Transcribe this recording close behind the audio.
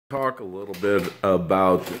Talk a little bit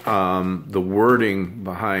about the wording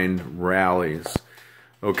behind rallies.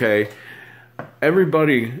 Okay,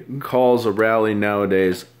 everybody calls a rally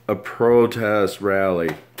nowadays a protest rally.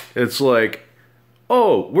 It's like,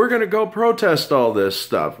 oh, we're gonna go protest all this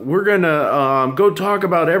stuff. We're gonna go talk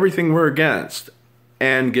about everything we're against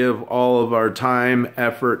and give all of our time,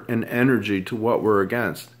 effort, and energy to what we're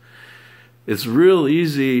against. It's real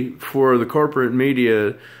easy for the corporate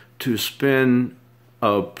media to spin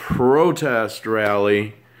a protest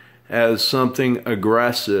rally as something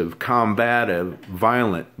aggressive, combative,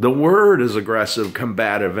 violent. The word is aggressive,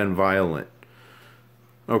 combative, and violent.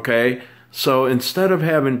 Okay? So instead of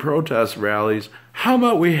having protest rallies, how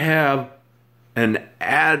about we have an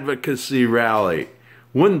advocacy rally?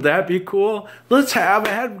 Wouldn't that be cool? Let's have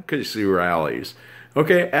advocacy rallies.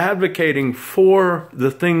 Okay, advocating for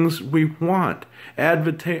the things we want.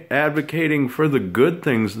 Advocating for the good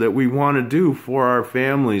things that we want to do for our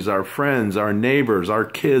families, our friends, our neighbors, our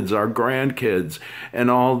kids, our grandkids, and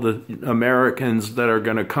all the Americans that are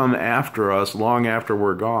going to come after us long after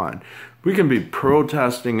we're gone. We can be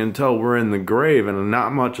protesting until we're in the grave and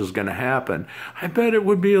not much is going to happen. I bet it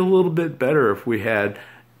would be a little bit better if we had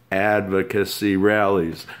advocacy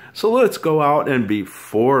rallies. So let's go out and be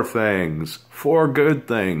for things, for good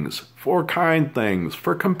things, for kind things,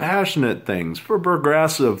 for compassionate things, for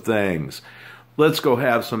progressive things. Let's go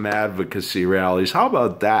have some advocacy rallies. How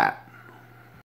about that?